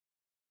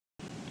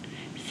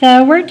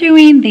So we're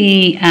doing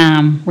the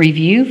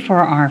review for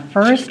our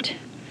first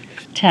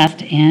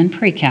test in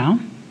Precal.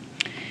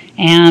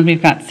 And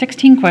we've got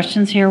 16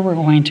 questions here we're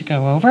going to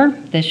go over.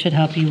 This should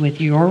help you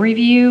with your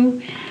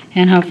review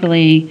and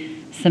hopefully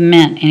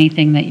cement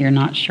anything that you're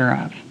not sure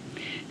of.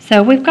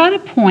 So we've got a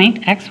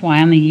point xy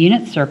on the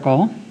unit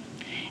circle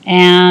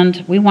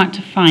and we want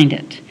to find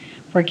it.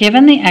 We're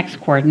given the x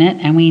coordinate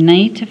and we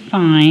need to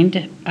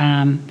find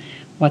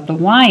what the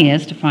y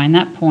is to find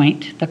that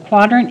point. The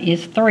quadrant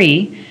is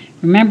 3.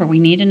 Remember, we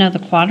need to know the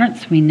quadrant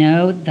so we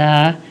know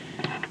the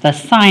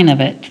sign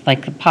of it,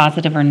 like the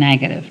positive or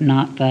negative,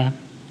 not the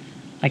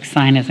like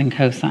sine as in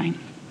cosine.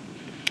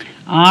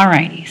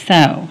 Alrighty,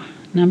 so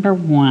number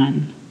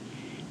 1,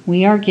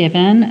 we are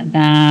given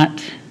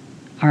that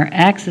our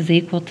x is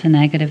equal to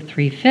negative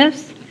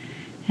 3/5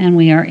 and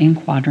we are in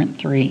quadrant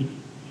 3.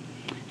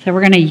 So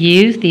we're going to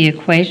use the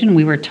equation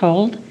we were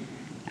told.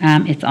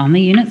 It's on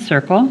the unit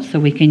circle, so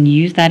we can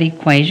use that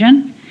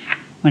equation.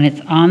 When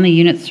it's on the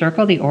unit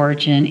circle, the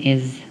origin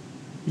is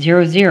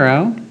 0,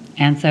 0,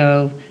 and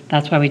so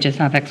that's why we just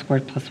have x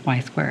squared plus y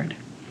squared.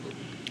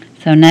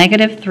 So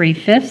negative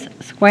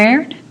 3/5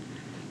 squared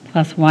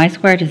plus y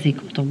squared is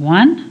equal to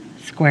 1.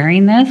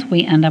 Squaring this,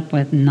 we end up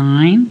with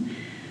 9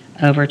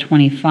 over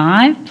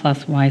 25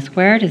 plus y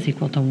squared is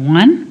equal to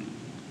 1.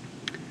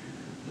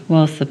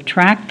 We'll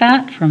subtract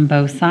that from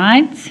both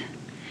sides.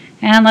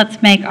 And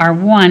let's make our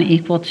 1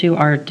 equal to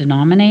our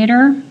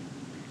denominator.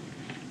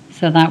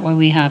 So that way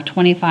we have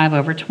 25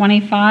 over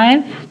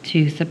 25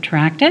 to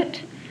subtract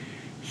it.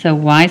 So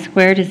y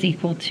squared is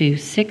equal to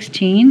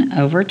 16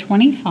 over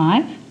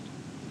 25.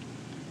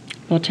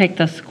 We'll take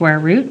the square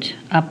root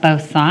up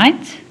both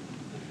sides.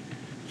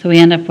 So we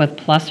end up with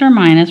plus or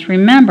minus.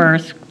 Remember,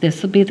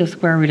 this will be the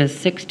square root of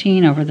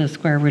 16 over the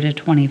square root of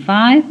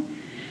 25.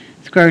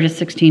 Square root of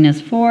 16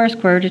 is 4.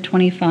 Square root of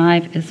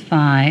 25 is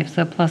 5.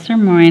 So plus or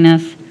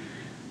minus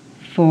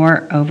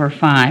 4 over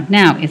 5.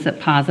 Now, is it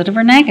positive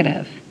or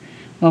negative?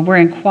 Well, we're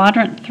in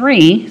quadrant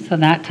 3, so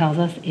that tells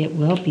us it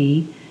will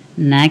be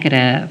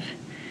negative.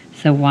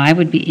 So y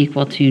would be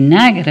equal to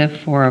negative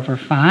 4 over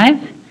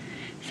 5.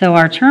 So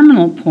our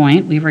terminal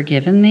point, we were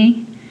given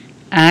the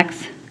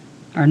x,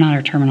 or not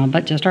our terminal,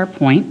 but just our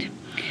point,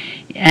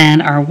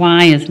 and our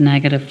y is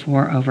negative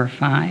 4 over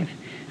 5.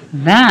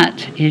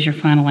 That is your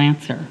final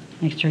answer.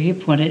 Make sure you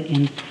put it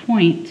in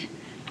point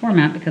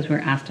format because we're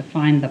asked to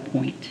find the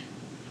point.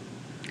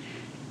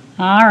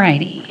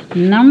 Alrighty,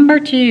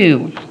 number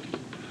 2.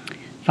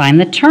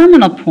 Find the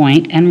terminal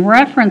point and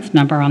reference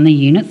number on the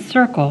unit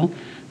circle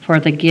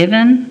for the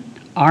given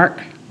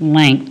arc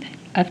length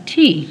of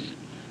t.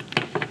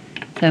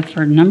 So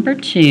for number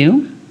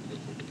 2,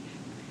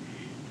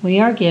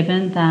 we are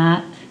given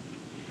that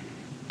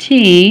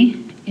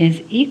t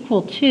is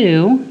equal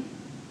to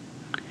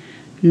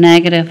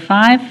negative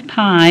 5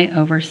 pi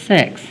over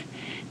 6.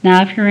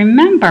 Now if you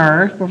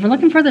remember, we're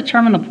looking for the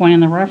terminal point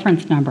and the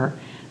reference number.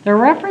 The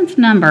reference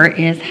number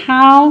is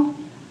how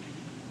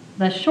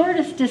the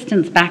shortest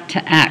distance back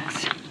to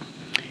x.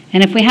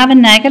 And if we have a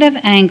negative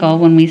angle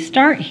when we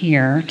start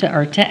here to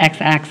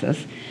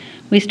x-axis,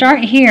 we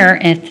start here,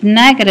 it's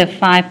negative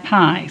 5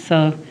 pi,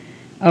 so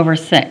over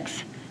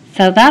 6.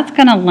 So that's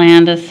going to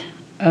land us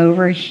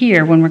over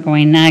here when we're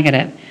going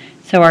negative.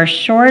 So our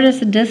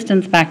shortest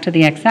distance back to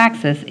the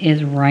x-axis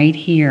is right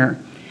here.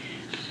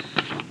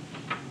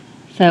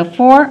 So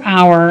for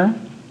our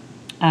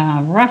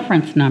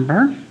reference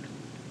number,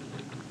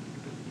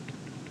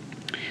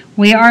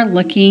 we are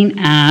looking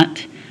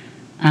at,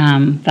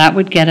 that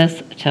would get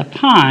us to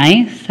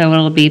pi, so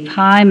it'll be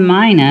pi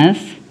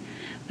minus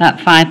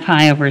that 5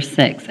 pi over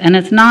 6. And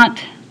it's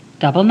not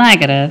double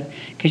negative,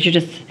 because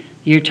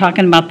you're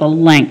talking about the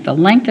length. The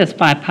length is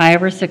 5 pi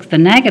over 6. The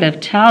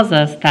negative tells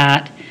us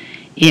that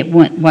it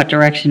went, what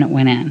direction it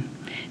went in.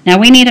 Now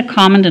we need a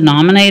common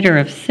denominator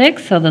of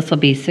 6, so this will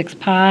be 6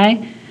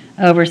 pi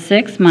over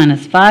 6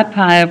 minus 5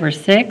 pi over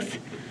 6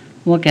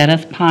 will get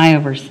us pi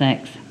over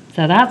 6.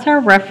 So that's our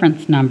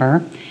reference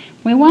number.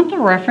 We want the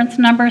reference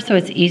number so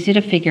it's easy to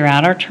figure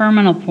out our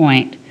terminal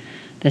point.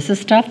 This is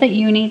stuff that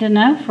you need to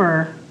know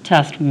for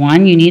test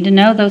 1. You need to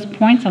know those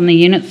points on the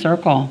unit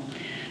circle.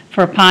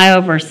 For pi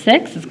over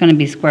 6, it's going to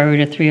be square root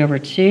of 3 over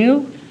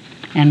 2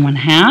 and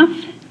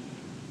 1/2.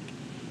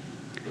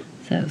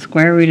 So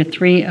square root of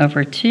 3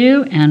 over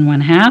 2 and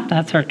 1/2,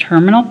 that's our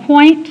terminal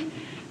point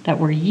that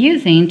we're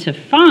using to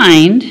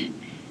find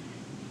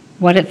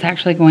what it's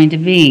actually going to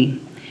be.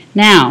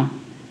 Now,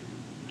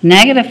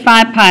 negative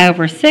 5 pi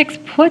over 6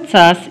 puts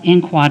us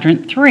in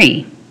quadrant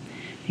 3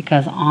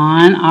 because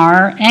on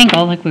our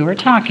angle, like we were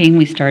talking,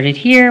 we started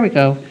here, we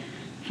go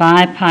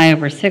 5 pi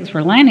over 6,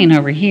 we're landing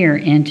over here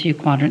into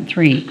quadrant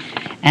 3.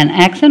 And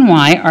x and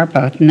y are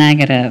both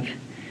negative.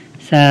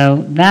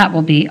 So that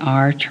will be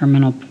our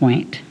terminal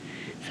point.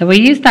 So we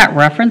use that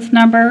reference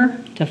number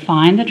to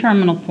find the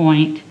terminal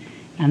point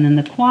and then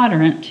the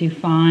quadrant to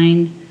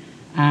find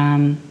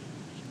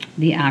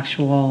the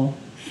actual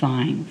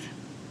signs.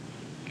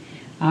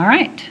 All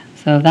right,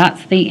 so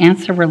that's the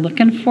answer we're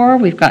looking for.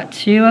 We've got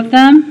 2 of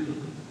them,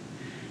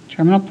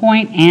 terminal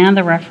point and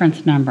the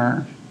reference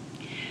number.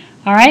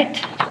 All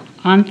right,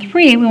 on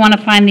 3, we want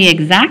to find the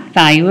exact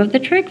value of the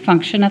trig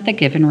function at the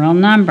given real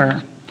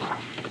number.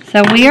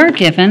 So we are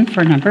given,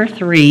 for number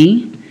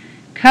 3,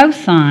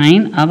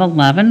 cosine of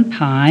 11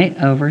 pi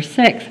over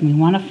 6. And we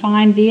want to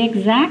find the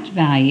exact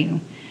value.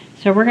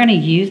 So we're going to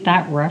use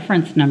that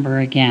reference number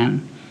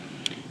again.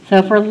 So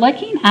if we're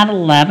looking at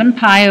 11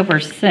 pi over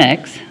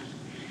 6,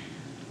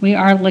 we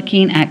are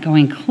looking at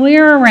going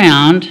clear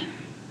around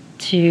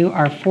to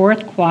our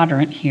 4th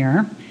quadrant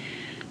here.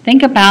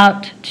 Think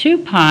about 2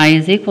 pi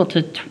is equal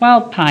to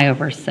 12 pi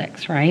over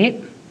 6, right?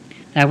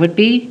 That would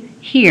be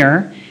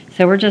here.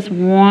 So we're just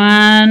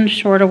one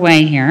short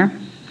away here.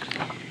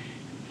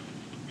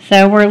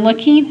 So we're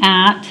looking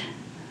at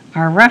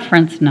our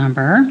reference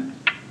number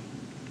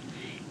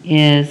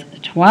is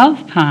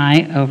 12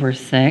 pi over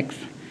 6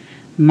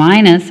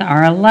 minus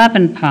our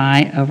 11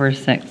 pi over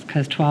 6,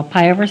 because 12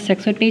 pi over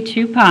 6 would be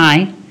 2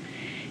 pi,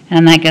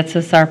 and that gets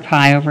us our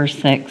pi over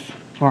 6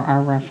 for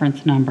our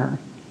reference number.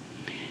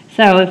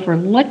 So if we're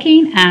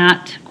looking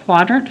at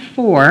quadrant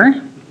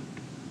 4,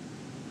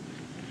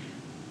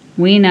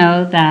 we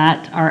know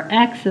that our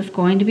x is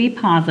going to be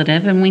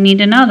positive, and we need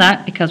to know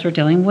that because we're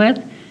dealing with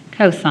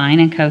cosine,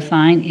 and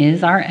cosine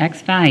is our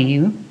x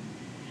value.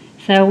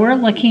 So we're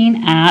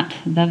looking at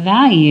the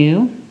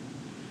value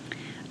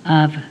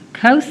of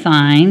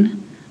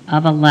cosine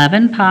of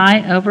 11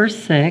 pi over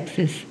 6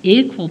 is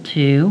equal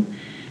to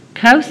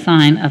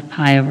cosine of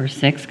pi over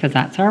 6, because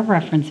that's our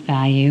reference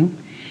value.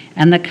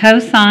 And the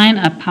cosine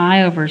of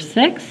pi over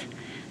 6,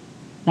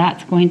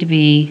 that's going to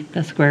be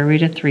the square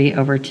root of 3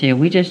 over 2.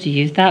 We just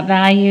used that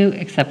value,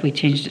 except we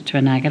changed it to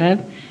a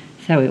negative,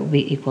 so it will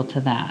be equal to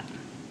that.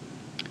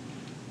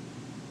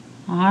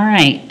 All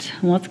right,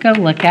 let's go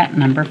look at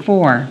number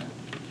 4.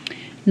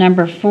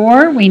 Number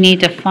 4, we need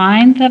to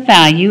find the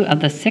value of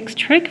the 6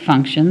 trig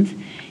functions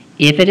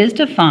if it is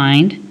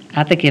defined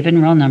at the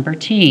given real number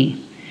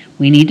t.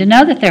 We need to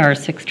know that there are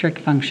 6 trig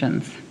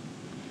functions.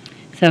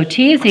 So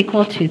t is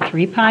equal to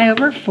 3 pi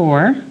over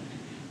 4.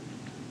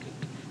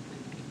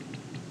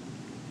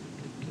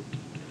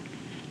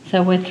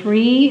 So with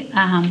 3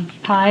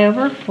 pi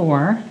over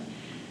 4,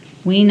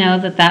 we know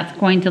that that's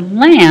going to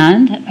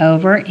land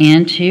over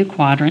into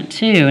quadrant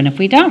 2. And if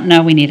we don't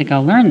know, we need to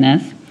go learn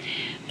this.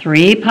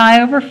 3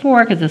 pi over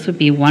 4, because this would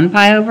be 1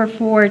 pi over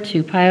 4,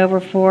 2 pi over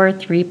 4,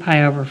 3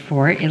 pi over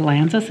 4. It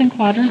lands us in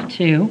quadrant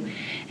 2.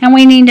 And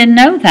we need to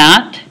know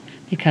that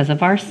because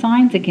of our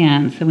signs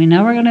again. So we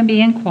know we're going to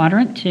be in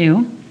quadrant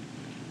 2.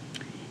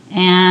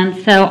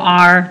 And so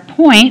our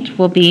point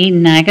will be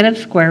negative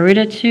square root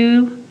of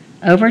 2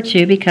 over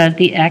 2, because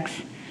the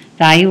x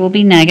value will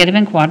be negative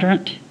in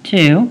quadrant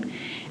 2.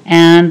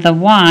 And the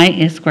y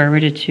is square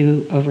root of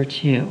 2 over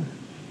 2.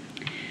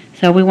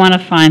 So we want to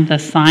find the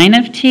sine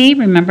of t.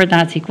 Remember,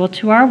 that's equal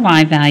to our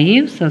y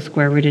value, so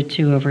square root of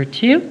 2 over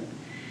 2.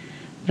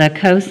 The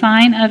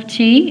cosine of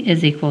t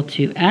is equal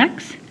to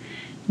x,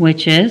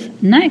 which is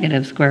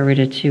negative square root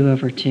of 2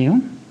 over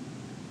 2.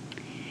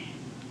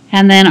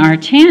 And then our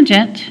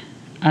tangent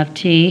of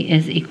t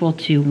is equal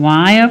to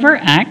y over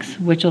x,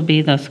 which will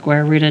be the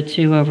square root of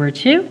 2 over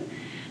 2,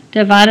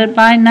 divided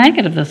by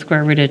negative the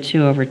square root of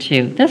 2 over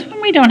 2. This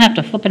one we don't have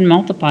to flip and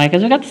multiply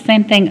because we've got the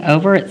same thing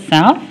over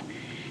itself,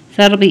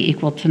 so it'll be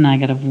equal to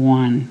negative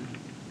 1.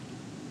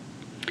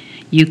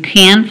 You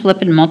can flip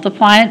and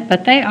multiply it,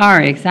 but they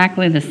are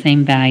exactly the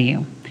same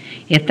value.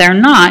 If they're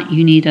not,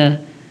 you need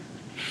to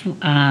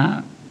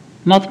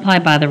multiply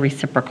by the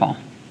reciprocal.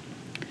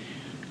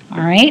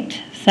 All right,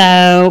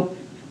 so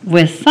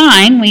with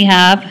sine, we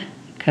have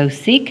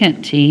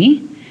cosecant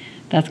t.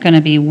 That's going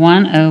to be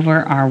 1 over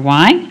our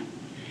y,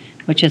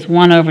 which is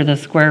 1 over the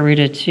square root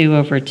of 2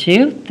 over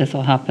 2. This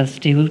will help us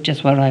do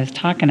just what I was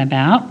talking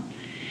about.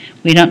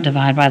 We don't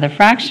divide by the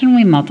fraction,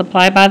 we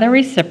multiply by the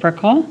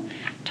reciprocal.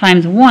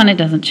 Times 1, it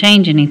doesn't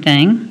change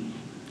anything.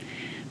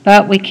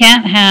 But we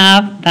can't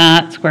have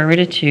that square root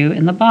of 2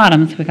 in the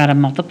bottom, so we've got to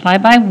multiply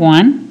by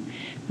 1,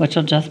 which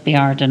will just be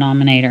our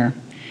denominator.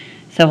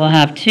 So we'll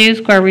have 2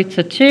 square roots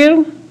of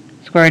 2.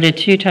 Square root of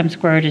 2 times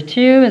square root of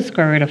 2 is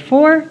square root of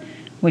 4,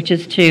 which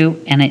is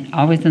 2, and it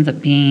always ends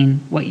up being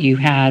what you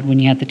had when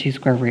you had the 2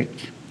 square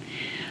roots.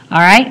 All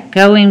right,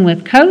 going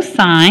with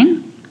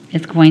cosine,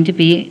 it's going to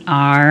be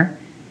our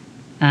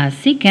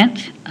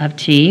secant of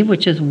t,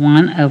 which is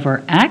 1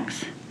 over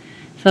x.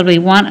 So it'll be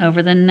 1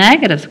 over the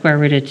negative square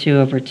root of 2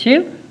 over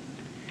 2,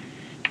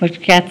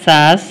 which gets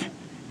us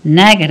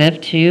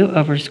negative 2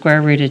 over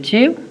square root of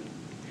 2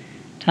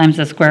 times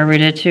the square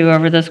root of 2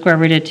 over the square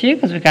root of 2,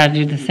 because we've got to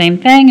do the same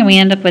thing, and we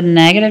end up with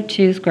negative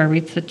 2 square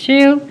roots of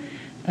 2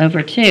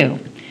 over 2.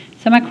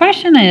 So my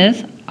question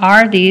is,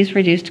 are these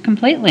reduced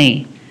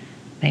completely?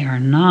 They are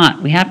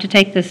not. We have to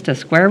take this to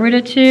square root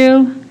of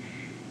 2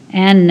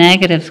 and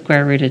negative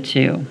square root of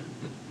 2,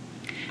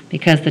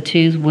 because the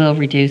 2's will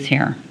reduce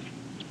here.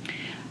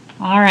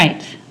 All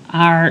right,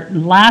 our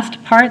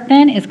last part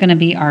then is going to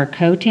be our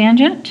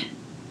cotangent.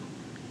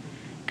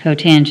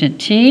 Cotangent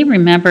t,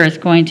 remember, is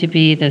going to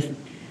be this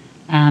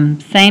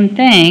same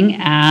thing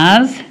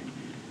as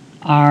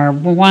our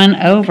 1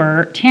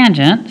 over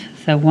tangent.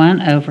 So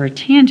 1 over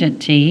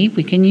tangent t,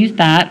 we can use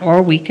that,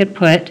 or we could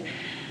put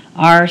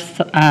our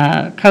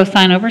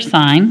cosine over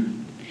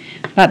sine.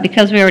 But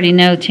because we already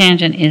know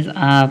tangent is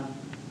a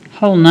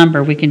whole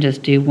number, we can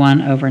just do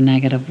 1 over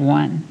negative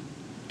 1,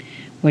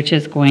 which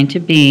is going to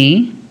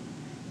be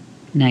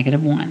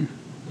negative 1.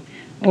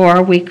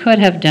 Or we could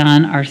have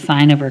done our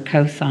sine over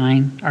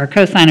cosine, or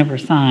cosine over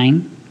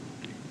sine,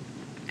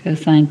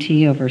 cosine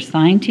t over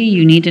sine t.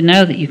 You need to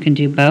know that you can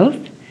do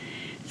both.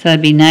 So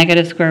it'd be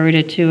negative square root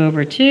of 2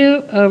 over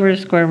 2 over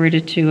square root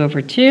of 2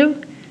 over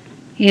 2.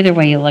 Either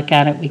way you look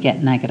at it, we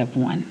get negative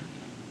 1.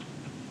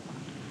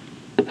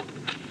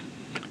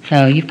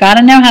 So you've got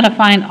to know how to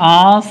find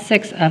all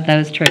 6 of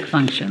those trig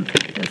functions.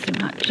 Just zoom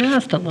out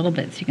just a little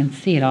bit so you can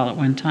see it all at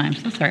one time.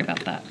 So sorry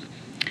about that.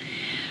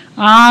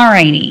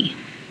 Alrighty.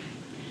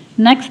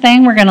 Next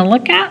thing we're going to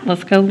look at,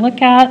 let's go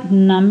look at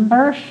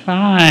number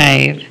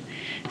 5.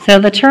 So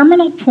the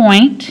terminal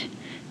point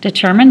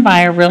determined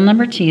by a real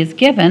number t is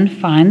given.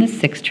 Find the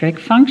 6 trig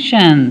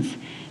functions.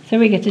 So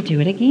we get to do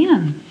it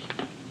again.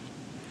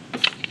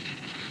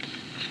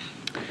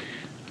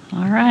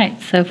 All right,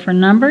 so for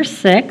number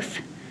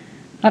 5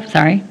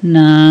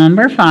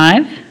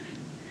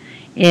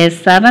 is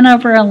 7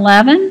 over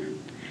 11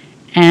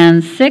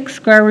 and 6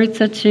 square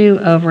roots of 2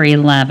 over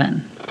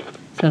 11.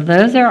 So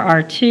those are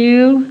our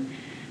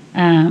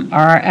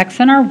our x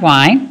and our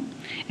y.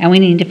 And we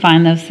need to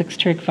find those 6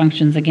 trig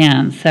functions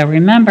again. So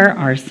remember,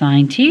 our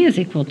sine t is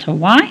equal to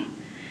y.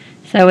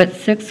 So it's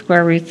 6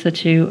 square roots of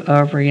 2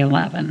 over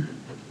 11.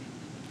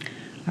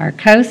 Our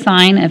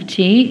cosine of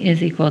t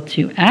is equal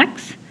to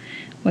x,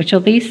 which will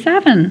be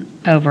 7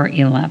 over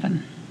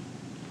 11.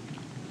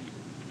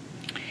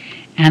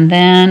 And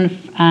then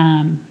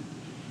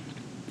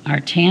our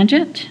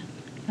tangent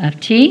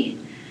of t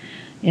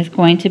is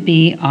going to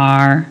be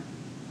our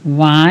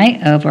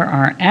y over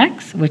our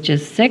x, which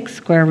is 6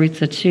 square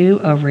roots of 2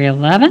 over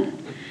 11,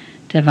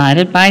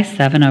 divided by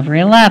 7 over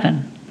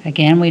 11.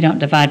 Again, we don't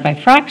divide by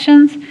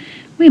fractions.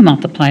 We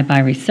multiply by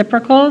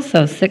reciprocals,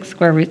 so 6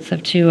 square roots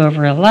of 2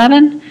 over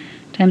 11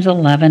 times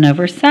 11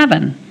 over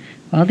 7.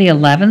 Well, the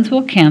 11s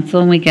will cancel,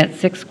 and we get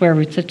 6 square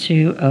roots of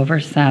 2 over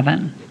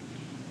 7.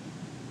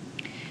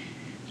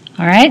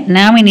 All right,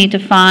 now we need to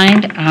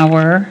find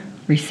our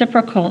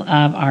reciprocal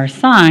of our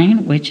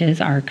sine, which is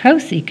our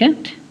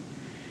cosecant.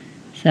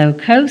 So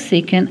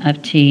cosecant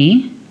of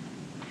t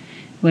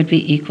would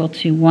be equal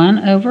to 1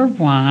 over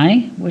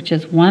y, which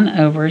is 1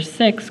 over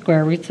 6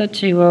 square roots of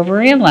 2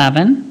 over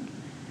 11.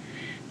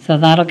 So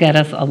that'll get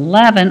us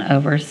 11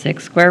 over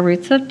 6 square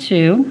roots of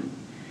 2.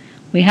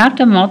 We have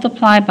to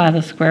multiply by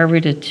the square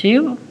root of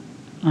 2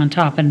 on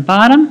top and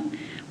bottom.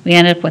 We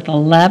end up with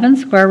 11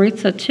 square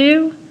roots of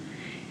 2.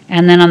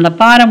 And then on the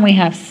bottom we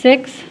have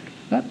 6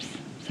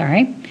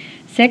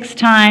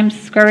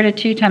 times square root of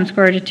 2 times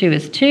square root of 2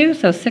 is 2.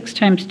 So 6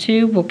 times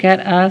 2 will get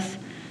us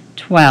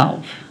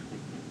 12.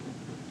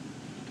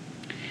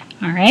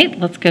 All right,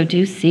 let's go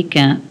do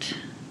secant.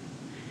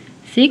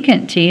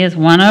 Secant t is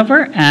 1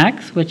 over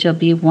x, which will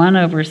be 1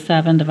 over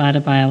 7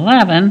 divided by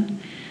 11,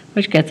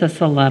 which gets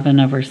us 11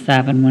 over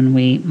 7 when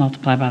we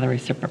multiply by the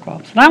reciprocal.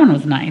 So that one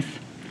was nice.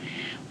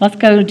 Let's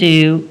go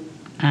do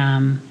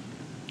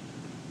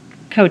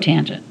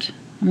cotangent.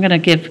 I'm going to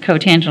give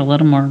cotangent a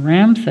little more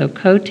room. So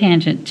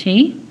cotangent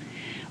t,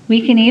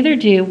 we can either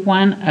do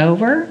 1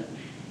 over,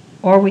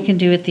 or we can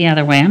do it the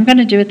other way. I'm going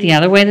to do it the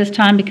other way this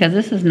time because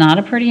this is not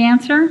a pretty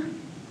answer.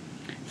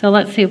 So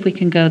let's see if we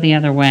can go the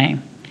other way.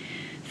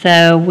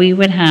 So we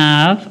would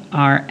have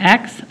our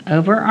x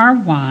over our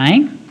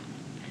y.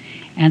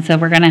 And so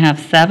we're going to have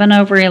 7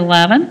 over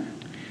 11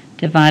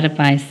 divided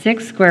by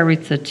 6 square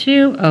roots of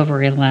 2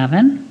 over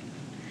 11.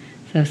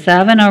 So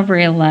 7 over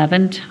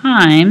 11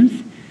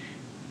 times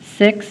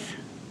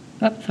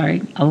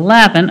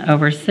 11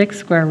 over 6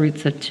 square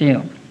roots of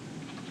 2.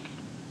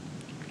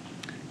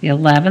 The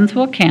 11s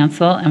will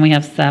cancel, and we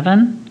have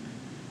 7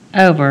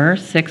 over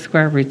 6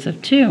 square roots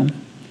of 2.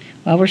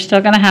 Well, we're still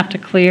going to have to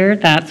clear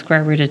that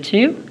square root of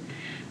 2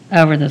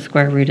 over the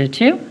square root of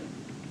 2.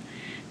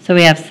 So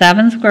we have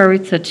 7 square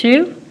roots of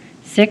 2.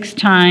 6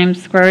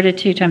 times square root of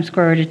 2 times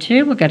square root of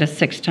 2 will get us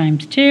 6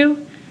 times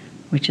 2,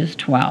 which is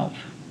 12.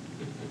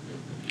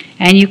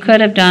 And you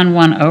could have done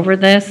 1 over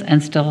this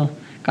and still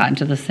gotten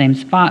to the same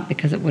spot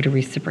because it would have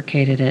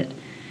reciprocated it.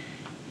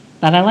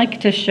 But I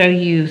like to show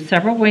you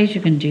several ways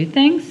you can do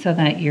things so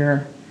that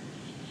you're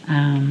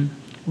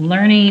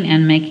learning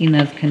and making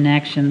those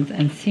connections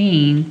and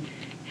seeing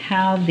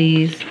how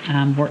these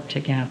work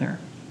together.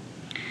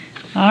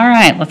 All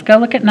right, let's go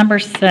look at number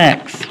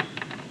 6.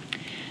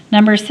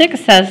 Number 6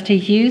 says to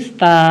use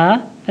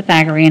the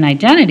Pythagorean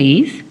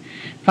identities,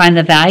 find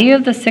the value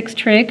of the 6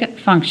 trig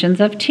functions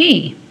of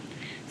t.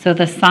 So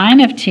the sine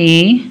of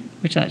t,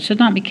 which that should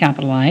not be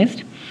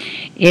capitalized,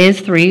 is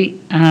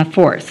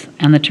 3/4,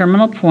 and the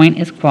terminal point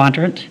is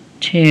quadrant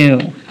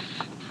 2.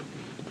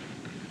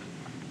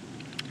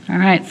 All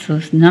right,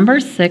 so number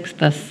 6,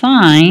 the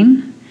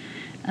sine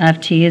of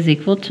t is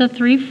equal to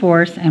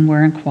 3/4, and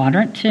we're in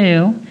quadrant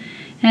 2.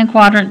 And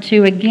quadrant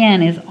 2,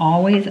 again, is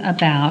always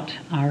about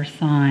our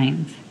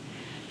sines.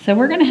 So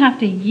we're going to have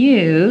to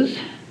use,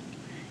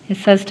 it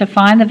says to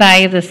find the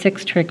value of the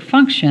 6 trig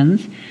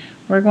functions,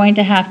 we're going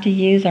to have to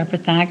use our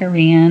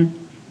Pythagorean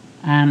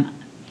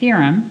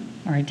theorem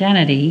or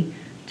identity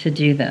to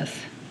do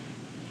this,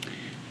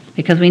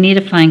 because we need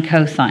to find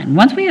cosine.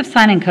 Once we have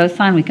sine and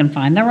cosine, we can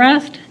find the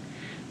rest,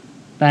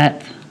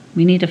 but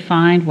we need to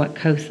find what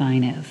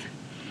cosine is.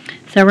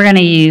 So we're going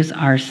to use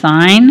our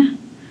sine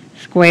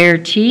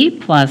squared t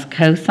plus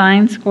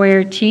cosine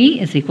squared t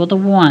is equal to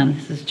 1.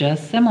 This is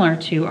just similar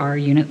to our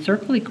unit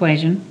circle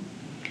equation.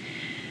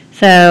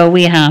 So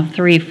we have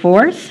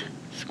 3/4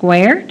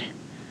 squared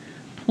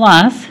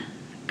plus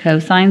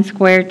cosine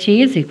squared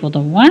t is equal to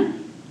 1.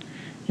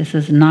 This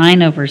is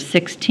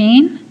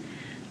 9/16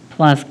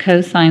 plus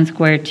cosine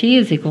squared t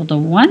is equal to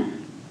 1.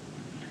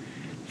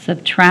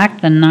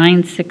 Subtract the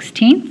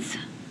 9/16.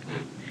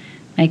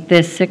 Make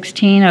this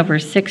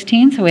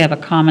 16/16, so we have a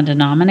common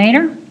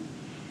denominator.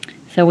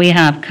 So we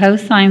have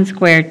cosine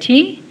squared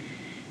t,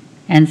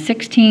 and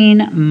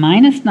 16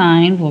 minus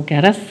 9 will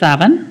get us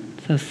 7.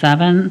 So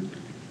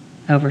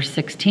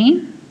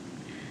 7/16.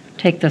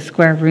 Take the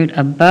square root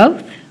of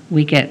both.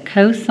 We get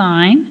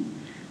cosine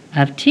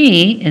of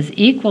t is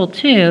equal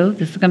to,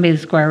 this is going to be the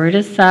square root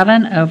of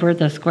 7 over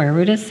the square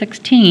root of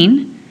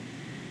 16.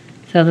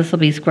 So this will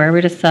be square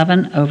root of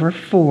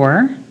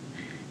 7/4.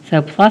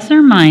 So plus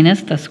or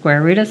minus the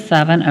square root of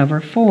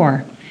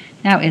 7/4.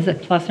 Now, is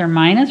it plus or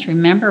minus?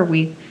 Remember,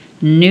 we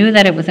knew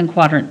that it was in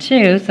quadrant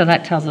 2, so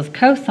that tells us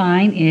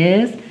cosine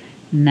is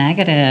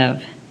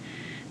negative.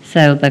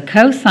 So the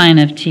cosine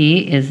of t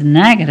is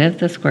negative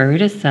the square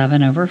root of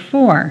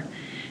 7/4.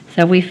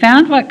 So we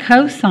found what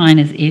cosine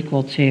is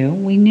equal to.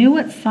 We knew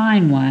what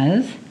sine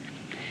was.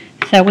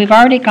 So we've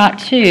already got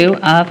 2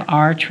 of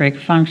our trig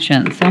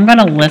functions. So I'm going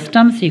to list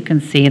them so you can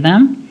see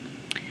them.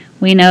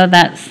 We know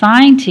that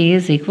sine t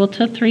is equal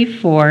to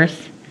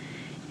 3/4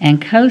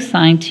 and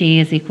cosine t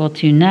is equal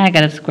to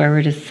negative square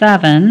root of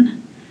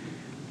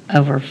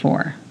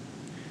 7/4.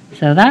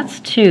 So that's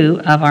 2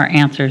 of our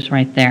answers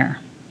right there.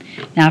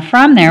 Now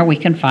from there we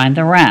can find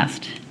the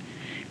rest.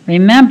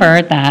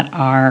 Remember that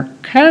our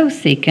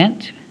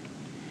cosecant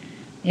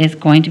is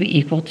going to be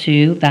equal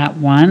to that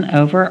 1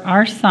 over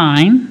our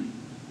sine.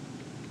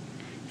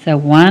 So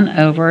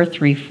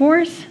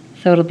 1/3/4,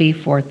 so it'll be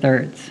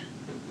 4/3.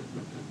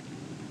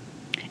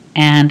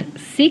 And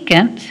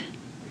secant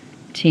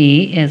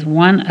t is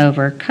 1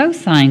 over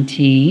cosine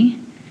t,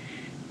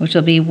 which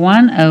will be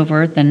 1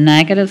 over the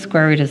negative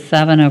square root of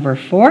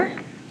 7/4.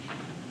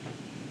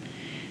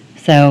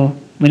 So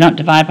we don't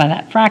divide by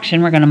that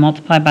fraction, we're going to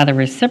multiply by the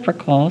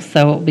reciprocal,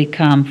 so it will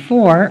become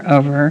 4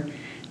 over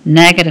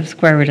negative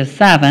square root of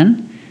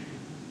 7.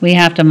 We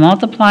have to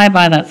multiply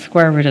by that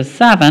square root of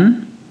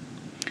 7,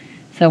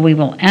 so we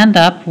will end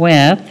up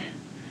with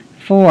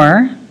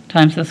 4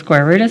 times the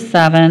square root of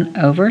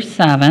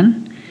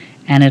 7/7,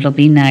 and it'll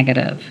be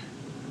negative.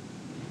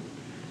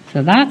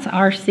 So that's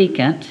our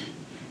secant.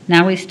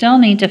 Now we still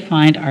need to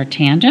find our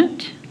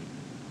tangent.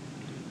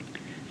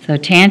 So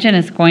tangent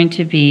is going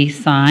to be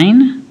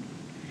sine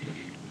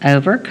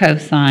over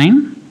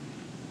cosine.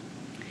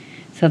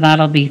 So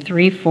that'll be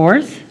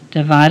 3/4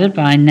 divided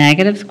by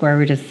negative square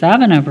root of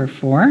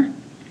 7/4.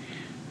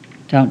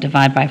 Don't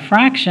divide by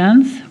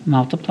fractions,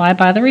 multiply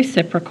by the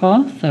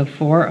reciprocal, so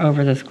 4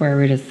 over the square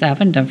root of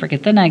 7, don't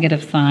forget the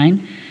negative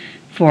sign.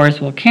 4's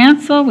will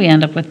cancel, we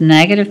end up with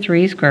negative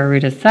 3 square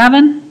root of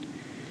 7,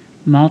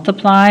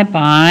 multiply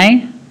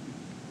by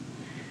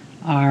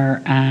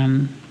our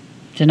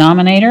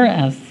denominator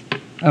as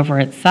over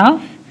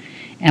itself,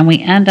 and we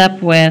end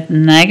up with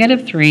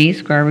negative 3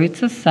 square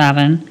roots of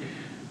 7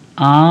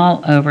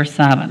 all over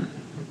 7.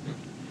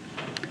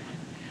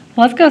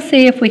 Let's go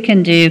see if we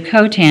can do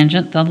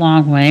cotangent the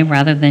long way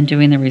rather than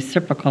doing the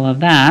reciprocal of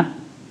that.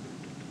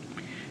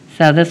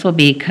 So this will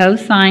be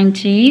cosine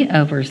t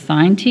over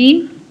sine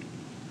t.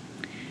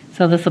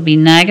 So this will be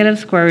negative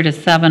square root of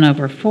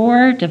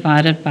 7/4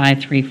 divided by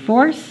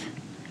 3/4.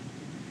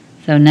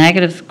 So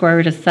negative square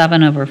root of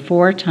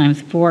 7/4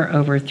 times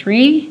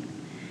 4/3.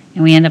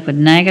 And we end up with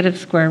negative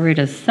square root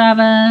of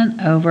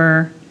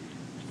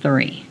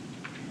 7/3.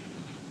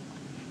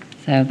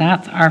 So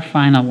that's our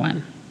final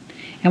one.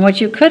 And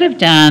what you could have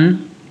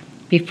done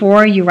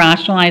before you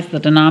rationalize the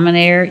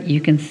denominator,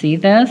 you can see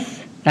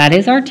this. That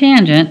is our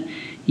tangent.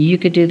 You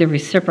could do the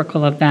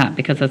reciprocal of that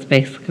because that's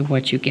basically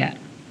what you get.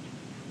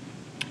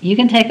 You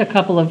can take a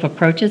couple of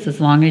approaches as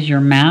long as your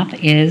math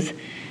is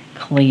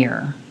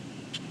clear.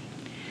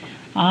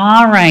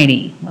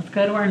 Alrighty, let's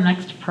go to our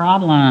next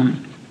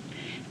problem.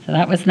 So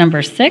that was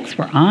number 6.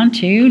 We're on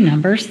to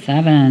number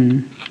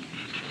 7.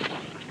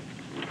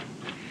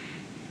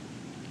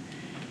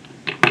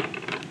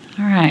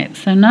 All right,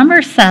 so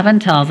number 7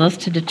 tells us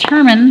to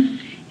determine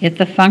if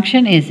the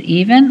function is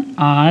even,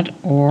 odd,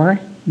 or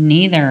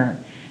neither.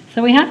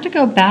 So we have to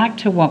go back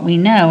to what we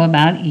know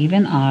about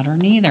even, odd, or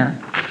neither.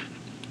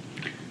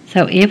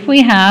 So if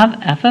we have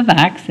f of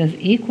x is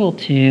equal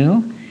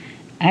to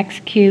x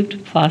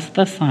cubed plus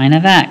the sine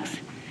of x.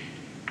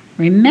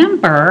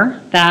 Remember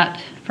that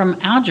from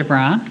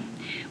algebra,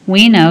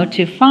 we know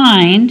to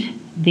find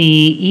the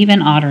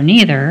even, odd, or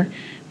neither,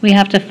 we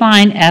have to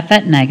find f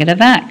at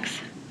negative x.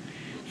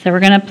 So we're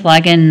going to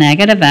plug in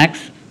negative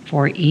x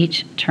for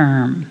each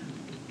term.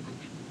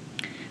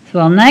 So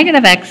well,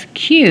 negative x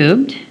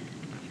cubed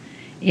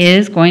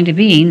is going to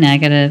be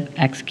negative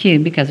x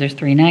cubed because there's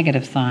 3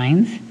 negative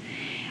signs.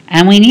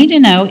 And we need to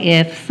know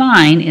if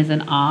sine is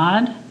an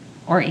odd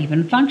or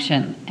even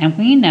function. And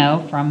we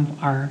know from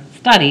our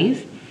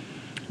studies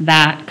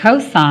that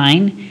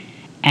cosine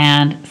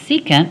and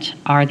secant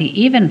are the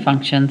even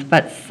functions,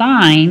 but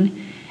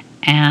sine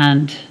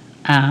and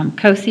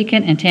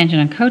cosecant and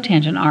tangent and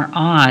cotangent are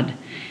odd.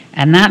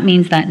 And that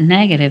means that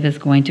negative is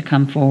going to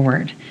come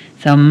forward.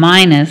 So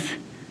minus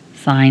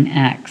sine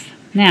x.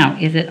 Now,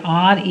 is it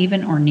odd,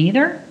 even, or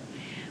neither?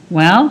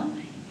 Well,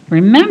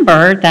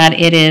 remember that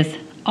it is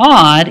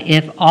odd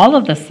if all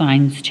of the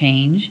signs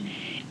change,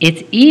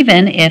 it's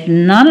even if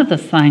none of the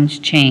signs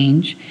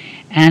change,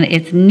 and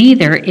it's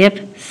neither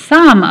if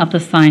some of the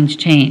signs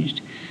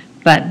changed.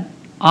 But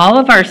all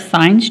of our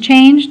signs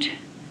changed,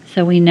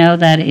 so we know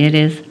that it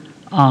is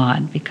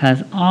odd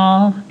because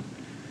all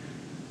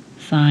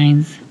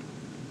signs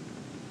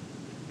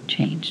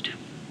changed.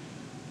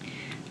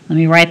 Let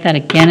me write that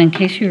again in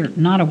case you're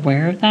not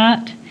aware of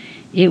that.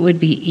 It would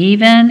be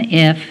even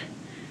if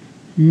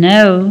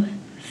no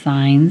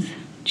signs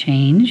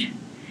change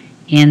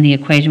in the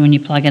equation when you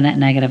plug in that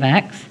negative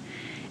x,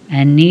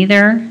 and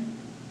neither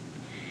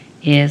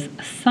is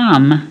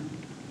some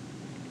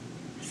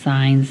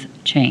signs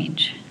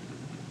change.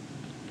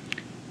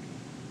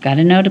 Got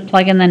to know to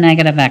plug in the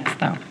negative x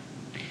though.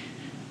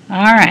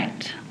 All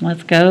right,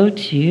 let's go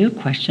to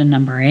question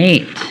number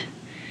 8.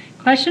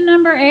 Question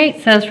number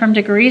 8 says, from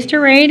degrees to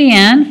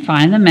radian,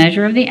 find the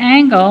measure of the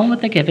angle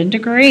with a given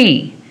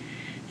degree.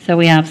 So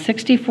we have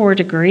 64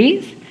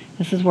 degrees.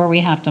 This is where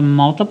we have to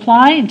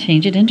multiply and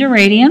change it into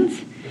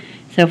radians.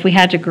 So if we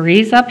had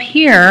degrees up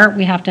here,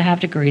 we have to have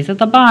degrees at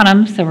the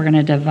bottom. So we're going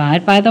to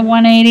divide by the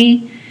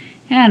 180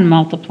 and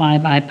multiply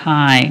by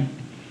pi.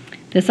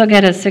 This will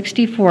get us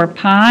 64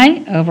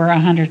 pi over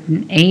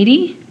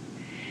 180.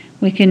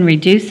 We can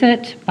reduce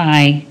it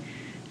by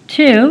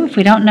 2. If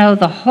we don't know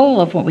the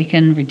whole of what we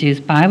can reduce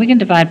by, we can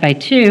divide by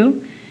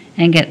 2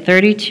 and get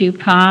 32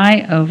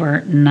 pi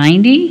over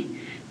 90.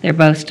 They're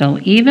both still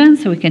even,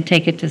 so we can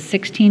take it to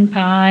 16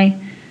 pi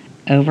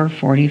over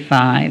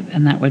 45,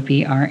 and that would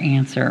be our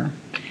answer.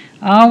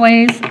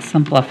 Always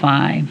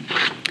simplify.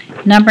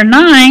 Number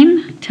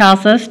 9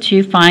 tells us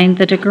to find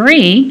the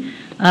degree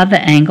of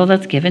the angle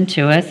that's given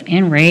to us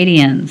in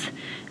radians.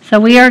 So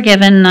we are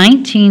given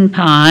 19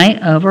 pi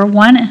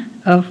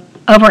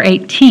over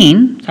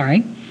 18,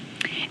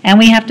 and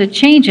we have to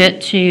change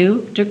it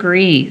to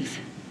degrees.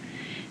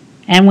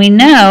 And we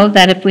know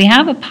that if we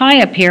have a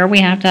pi up here, we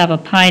have to have a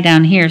pi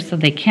down here so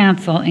they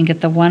cancel and get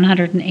the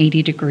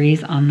 180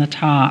 degrees on the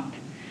top.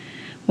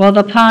 Well,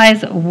 the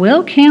pi's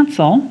will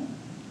cancel.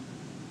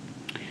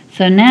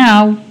 So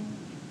now,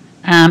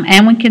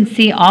 and we can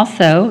see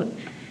also,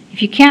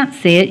 if you can't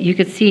see it, you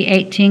could see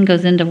 18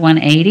 goes into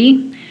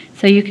 180.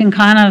 So you can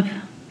kind of,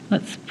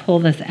 let's pull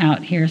this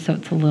out here so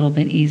it's a little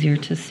bit easier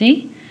to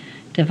see.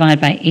 Divide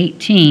by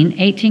 18.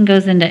 18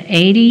 goes into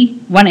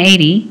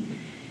 180.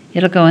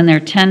 It'll go in there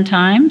 10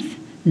 times.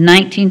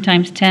 19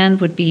 times 10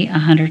 would be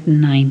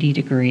 190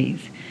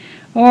 degrees.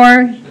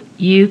 Or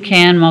you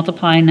can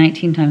multiply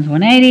 19 times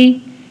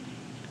 180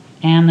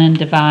 and then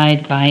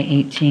divide by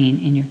 18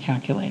 in your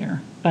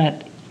calculator.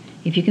 But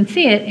if you can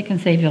see it, it can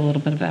save you a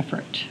little bit of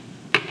effort.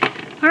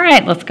 All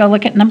right, let's go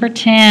look at number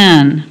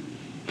 10.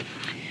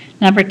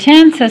 Number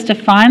 10 says to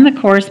find the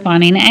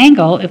corresponding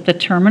angle if the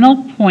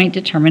terminal point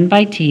determined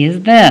by t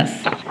is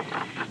this.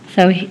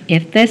 So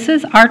if this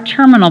is our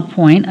terminal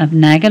point of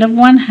negative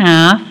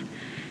 1/2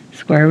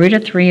 square root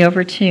of 3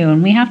 over 2,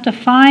 and we have to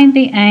find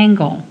the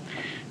angle.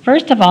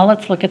 First of all,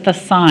 let's look at the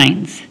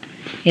signs.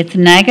 It's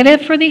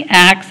negative for the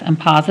x and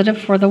positive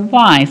for the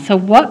y. So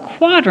what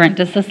quadrant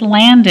does this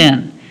land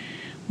in?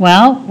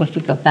 Well, if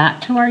we go back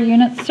to our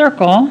unit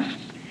circle,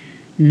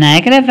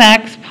 negative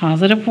x,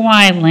 positive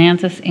y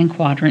lands us in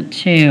quadrant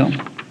 2.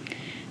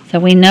 So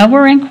we know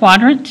we're in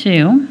quadrant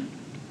 2.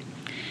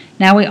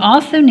 Now we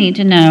also need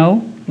to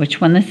know which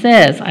one this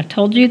is. I've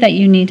told you that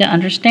you need to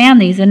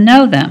understand these and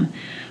know them.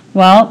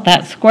 Well,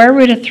 that square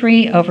root of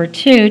 3 over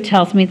 2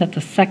 tells me that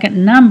the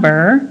second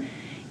number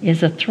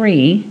is a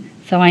 3.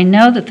 So I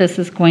know that this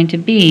is going to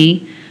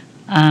be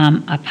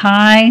a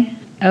pi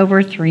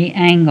over 3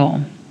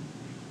 angle.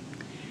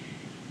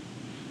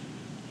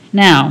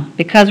 Now,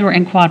 because we're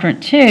in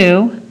quadrant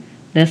 2,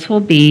 this will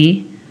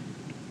be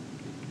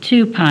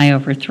 2 pi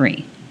over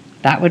 3.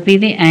 That would be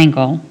the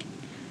angle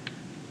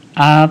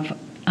of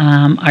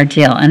our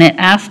deal. And it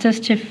asked us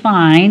to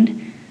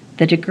find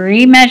the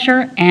degree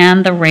measure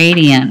and the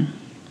radian.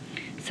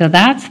 So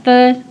that's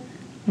the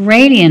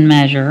radian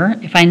measure.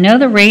 If I know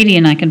the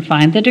radian, I can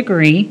find the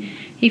degree.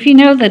 If you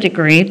know the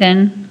degree,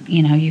 then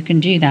you can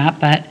do that.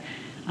 But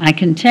I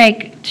can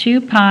take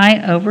 2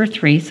 pi over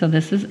 3, so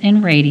this is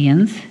in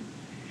radians.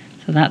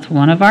 So that's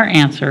one of our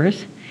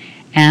answers.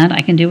 And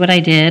I can do what I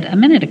did a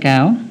minute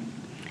ago,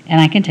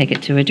 and I can take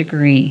it to a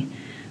degree.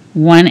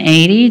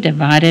 180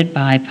 divided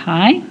by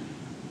pi.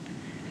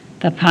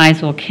 The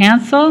pi's will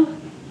cancel.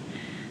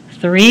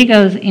 3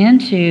 goes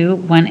into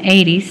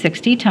 180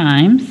 60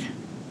 times.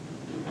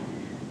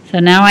 So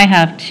now I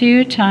have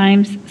 2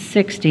 times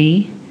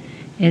 60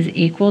 is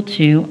equal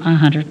to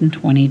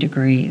 120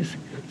 degrees.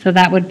 So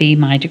that would be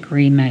my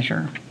degree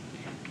measure.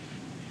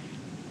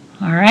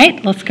 All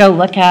right, let's go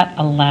look at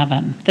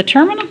 11. The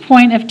terminal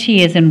point of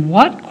T is in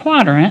what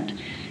quadrant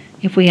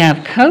if we have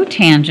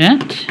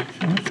cotangent?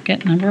 So let's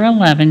get number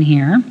 11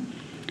 here.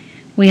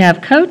 We have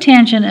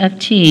cotangent of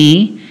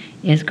T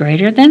is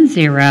greater than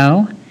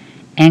 0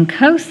 and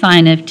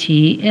cosine of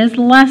T is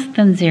less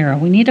than 0.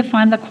 We need to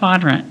find the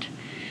quadrant.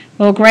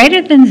 Well,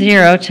 greater than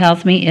 0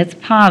 tells me it's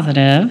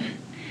positive,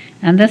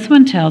 and this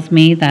one tells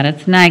me that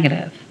it's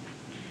negative.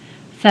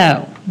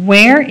 So,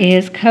 where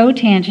is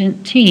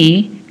cotangent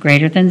T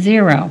greater than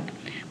 0?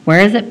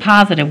 Where is it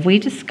positive? We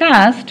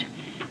discussed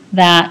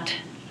that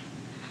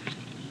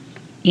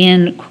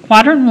in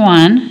quadrant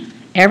 1,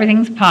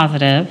 everything's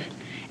positive,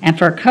 and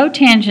for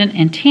cotangent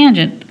and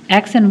tangent,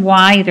 x and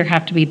y either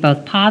have to be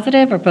both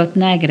positive or both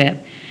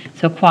negative.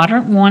 So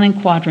quadrant 1 and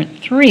quadrant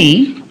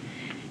 3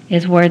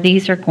 is where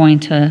these are going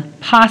to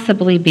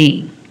possibly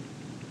be.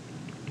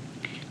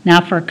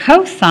 Now for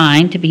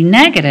cosine to be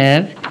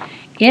negative,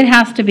 it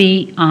has to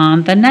be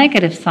on the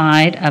negative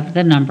side of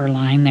the number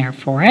line there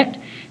for it.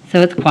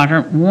 So it's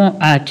quadrant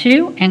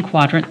 2 and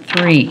quadrant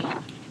 3.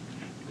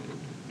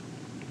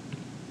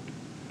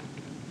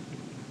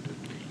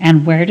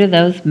 And where do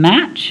those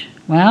match?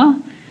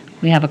 Well,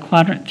 we have a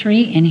quadrant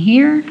 3 in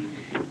here,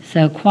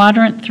 so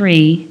quadrant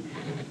 3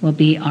 will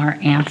be our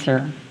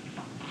answer.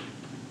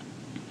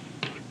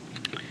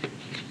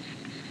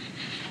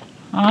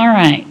 All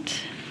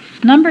right,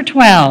 number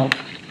 12.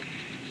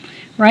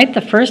 Write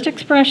the first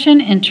expression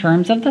in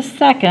terms of the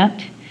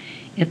second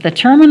if the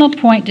terminal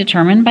point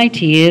determined by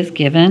T is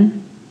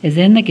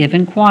in the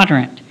given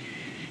quadrant.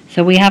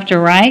 So we have to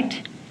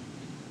write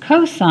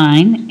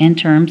cosine in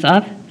terms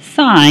of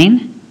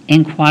sine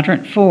in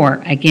quadrant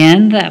 4.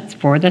 Again, that's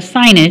for the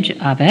signage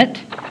of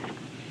it.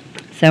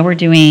 So we're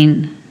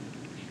doing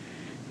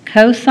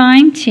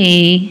cosine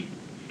T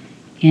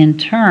in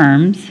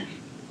terms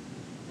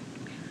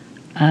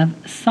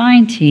of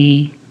sine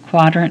T,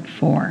 quadrant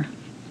 4.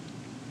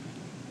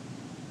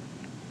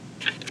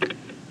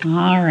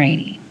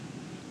 Alrighty.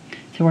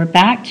 So we're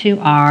back to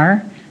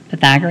our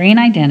Pythagorean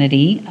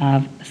identity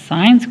of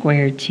sine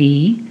squared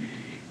T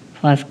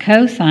plus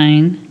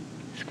cosine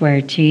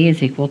squared T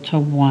is equal to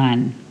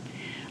 1.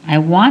 I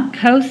want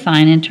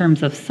cosine in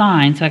terms of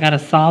sine, so I got to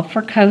solve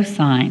for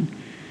cosine.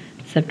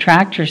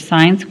 Subtract your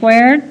sine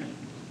squared.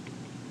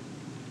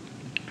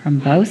 From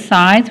both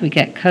sides, we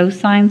get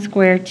cosine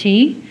squared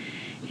T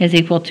is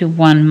equal to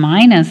 1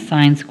 minus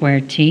sine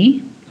squared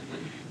T.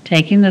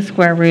 Taking the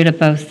square root of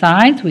both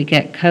sides, we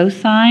get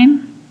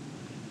cosine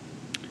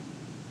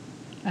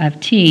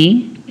of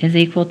T is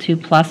equal to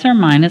plus or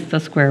minus the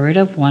square root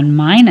of 1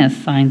 minus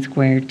sine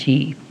squared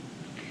T.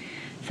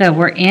 So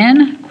we're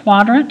in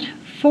quadrant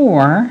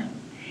 4,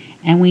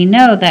 and we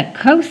know that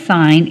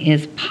cosine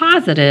is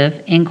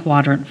positive in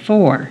quadrant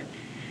 4.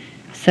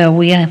 So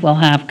we will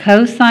have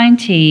cosine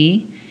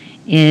T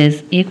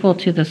is equal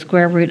to the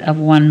square root of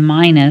 1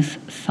 minus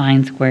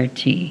sine squared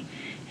T.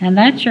 And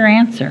that's your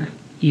answer.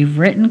 You've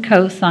written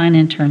cosine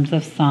in terms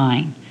of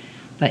sine,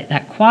 but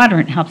that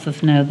quadrant helps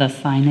us know the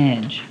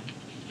signage.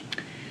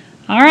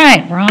 All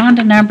right, we're on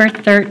to number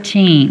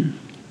 13.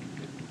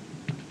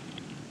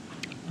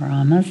 We're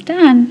almost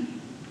done.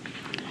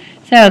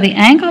 So the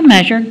angle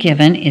measure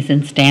given is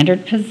in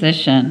standard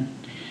position.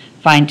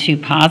 Find 2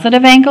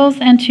 positive angles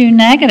and 2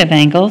 negative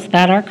angles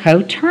that are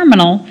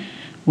coterminal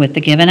with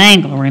the given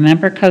angle.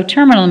 Remember,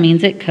 coterminal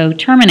means it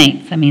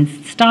co-terminates. That means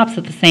it stops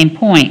at the same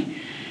point.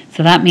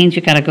 So that means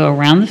you've got to go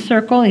around the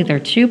circle, either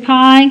 2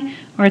 pi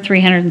or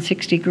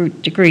 360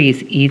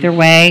 degrees, either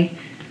way.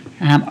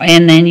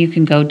 And then you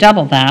can go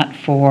double that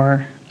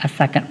for a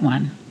second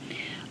one.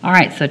 All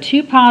right, so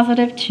 2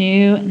 positive,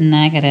 2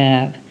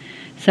 negative.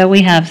 So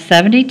we have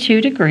 72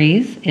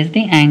 degrees is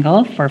the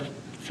angle.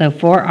 So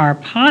for our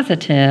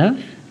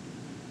positive,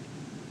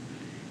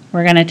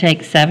 we're going to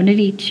take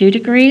 72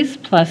 degrees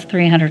plus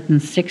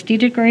 360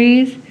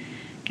 degrees,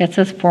 gets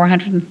us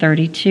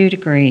 432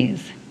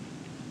 degrees.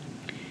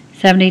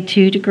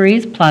 72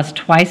 degrees plus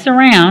twice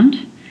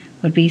around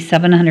would be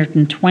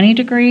 720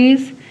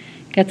 degrees,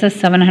 gets us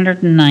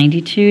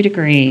 792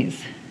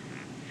 degrees.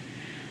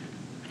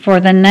 For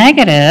the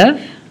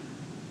negative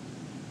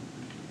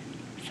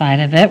side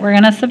of it, we're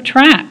going to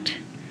subtract.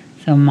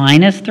 So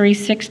minus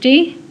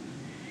 360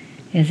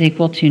 is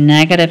equal to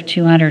negative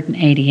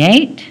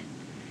 288.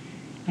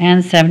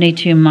 And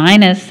 72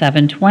 minus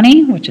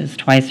 720, which is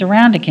twice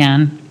around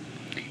again,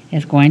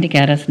 is going to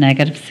get us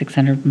negative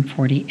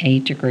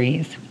 648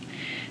 degrees.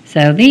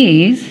 So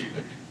these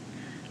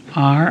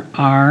are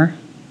our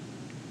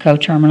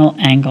coterminal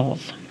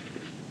angles.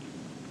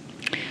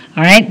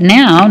 All right,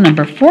 now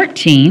number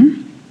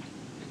 14,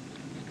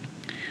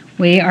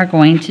 we are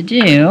going to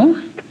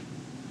do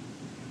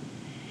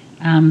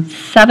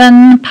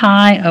 7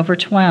 pi over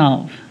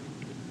 12.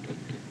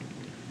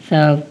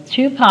 So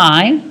 2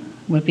 pi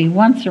would be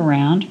once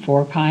around,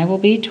 4 pi will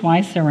be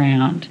twice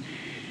around.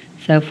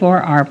 So for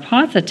our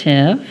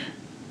positive,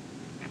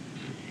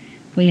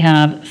 we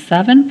have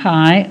 7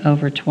 pi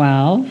over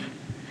 12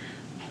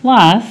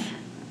 plus,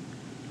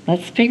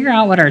 let's figure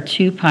out what our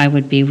 2 pi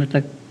would be with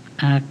the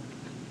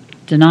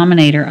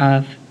denominator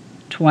of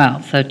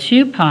 12. So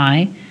 2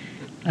 pi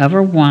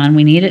over 1,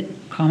 we need a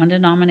common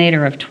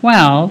denominator of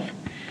 12.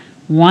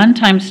 1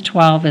 times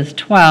 12 is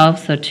 12,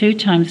 so 2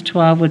 times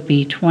 12 would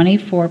be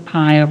 24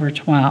 pi over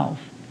 12.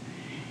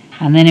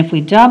 And then if we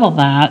double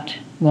that,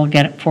 we'll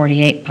get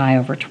 48 pi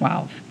over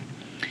 12.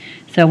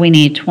 So we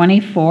need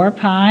 24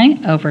 pi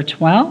over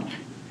 12,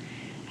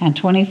 and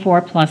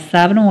 24 plus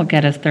 7 will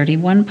get us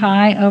 31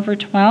 pi over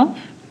 12.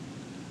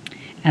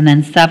 And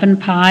then 7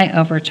 pi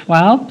over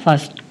 12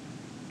 plus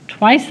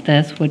twice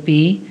this would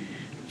be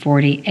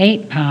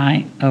 48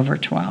 pi over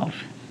 12.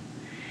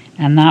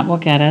 And that will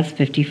get us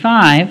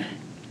 55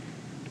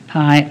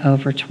 pi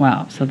over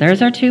 12. So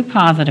there's our two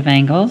positive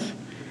angles.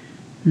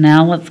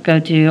 Now let's go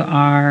do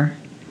our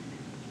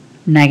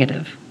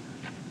negative.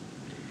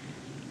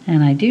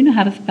 And I do know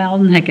how to spell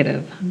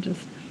negative.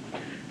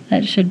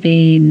 That should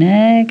be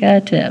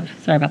negative.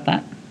 Sorry about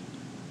that.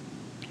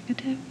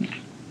 Negative? Yeah.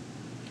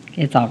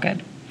 It's all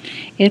good.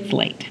 It's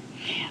late.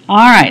 All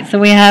right, so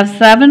we have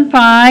 7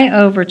 pi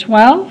over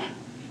 12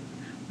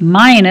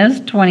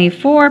 minus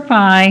 24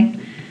 pi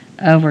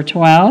over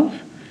 12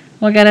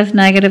 will get us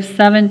negative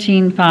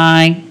 17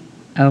 pi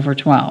over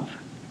 12.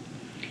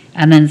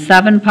 And then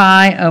 7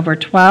 pi over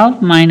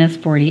 12 minus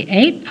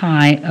 48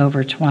 pi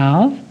over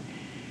 12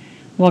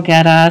 will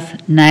get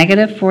us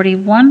negative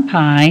 41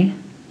 pi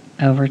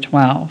over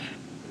 12.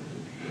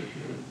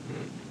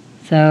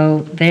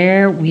 So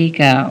there we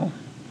go.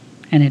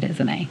 And it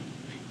is an A.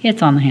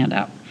 It's on the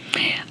handout.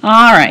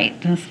 All right,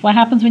 this is what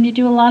happens when you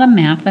do a lot of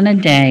math in a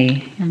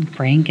day. Your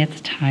brain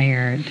gets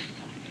tired.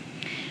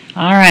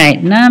 All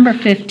right, number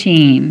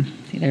 15.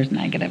 See, there's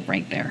negative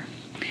right there.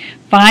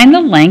 Find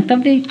the length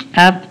of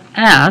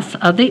S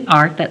of the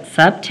arc that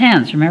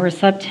subtends. Remember,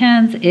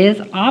 subtends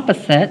is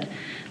opposite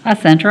a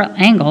central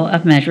angle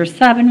of measure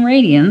 7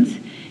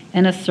 radians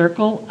in a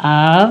circle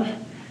of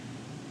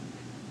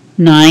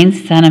 9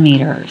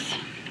 centimeters.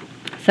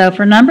 So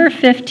for number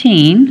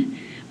 15,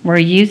 we're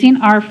using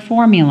our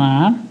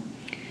formula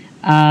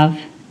of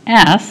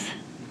S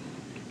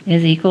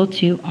is equal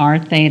to r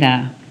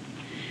theta.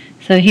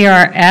 So here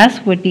our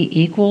S would be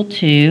equal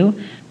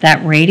to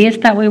that radius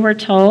that we were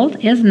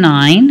told is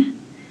 9,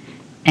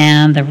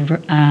 and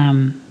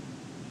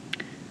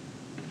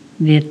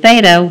the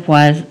theta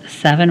was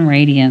 7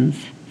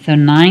 radians. So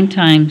 9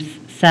 times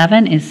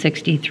 7 is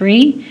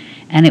 63,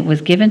 and it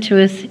was given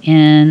to us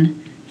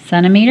in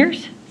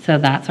centimeters, so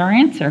that's our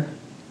answer.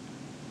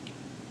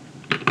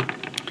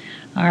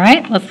 All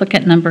right, let's look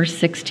at number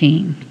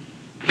 16.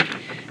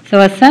 So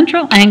a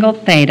central angle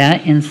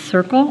theta in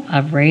circle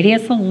of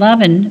radius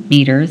 11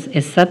 meters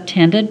is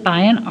subtended by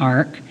an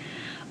arc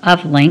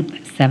of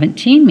length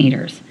 17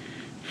 meters.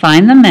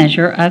 Find the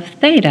measure of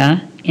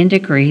theta in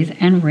degrees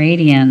and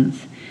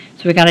radians.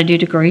 So we got to do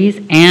degrees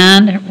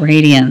and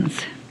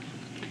radians.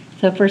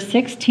 So for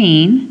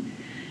 16,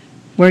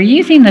 we're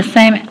using the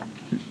same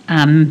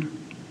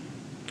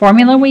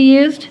formula we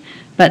used,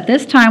 but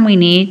this time we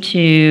need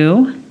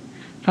to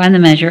find the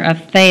measure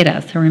of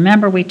theta. So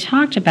remember, we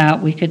talked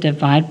about we could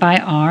divide by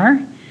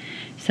r.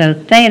 So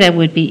theta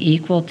would be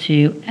equal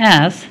to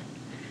S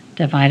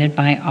divided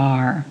by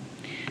r.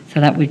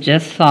 So that we're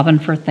just solving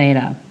for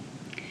theta.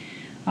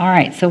 All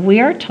right, so we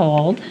are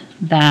told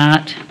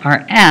that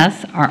our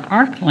S, our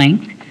arc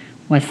length,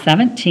 was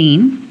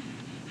 17,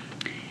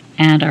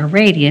 and our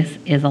radius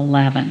is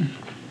 11.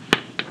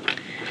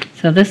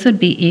 So this would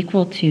be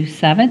equal to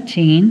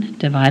 17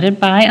 divided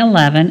by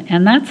 11,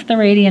 and that's the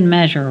radian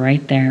measure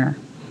right there.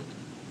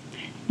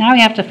 Now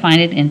we have to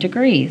find it in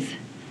degrees.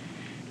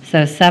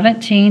 So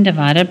 17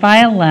 divided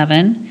by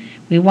 11,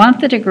 we want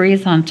the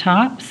degrees on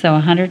top, so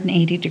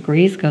 180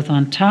 degrees goes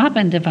on top,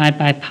 and divide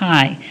by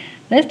pi.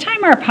 This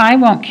time our pi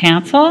won't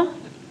cancel,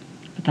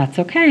 but that's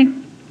okay.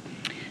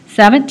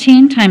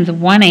 17 times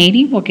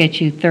 180 will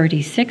get you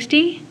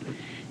 3060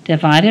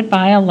 divided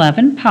by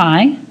 11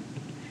 pi.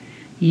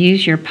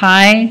 Use your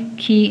pi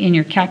key in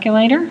your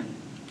calculator,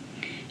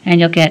 and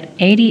you'll get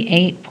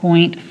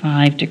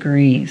 88.5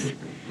 degrees.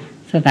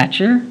 So that's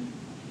your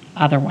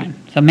other one.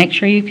 So make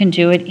sure you can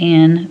do it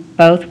in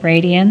both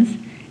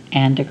radians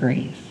and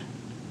degrees.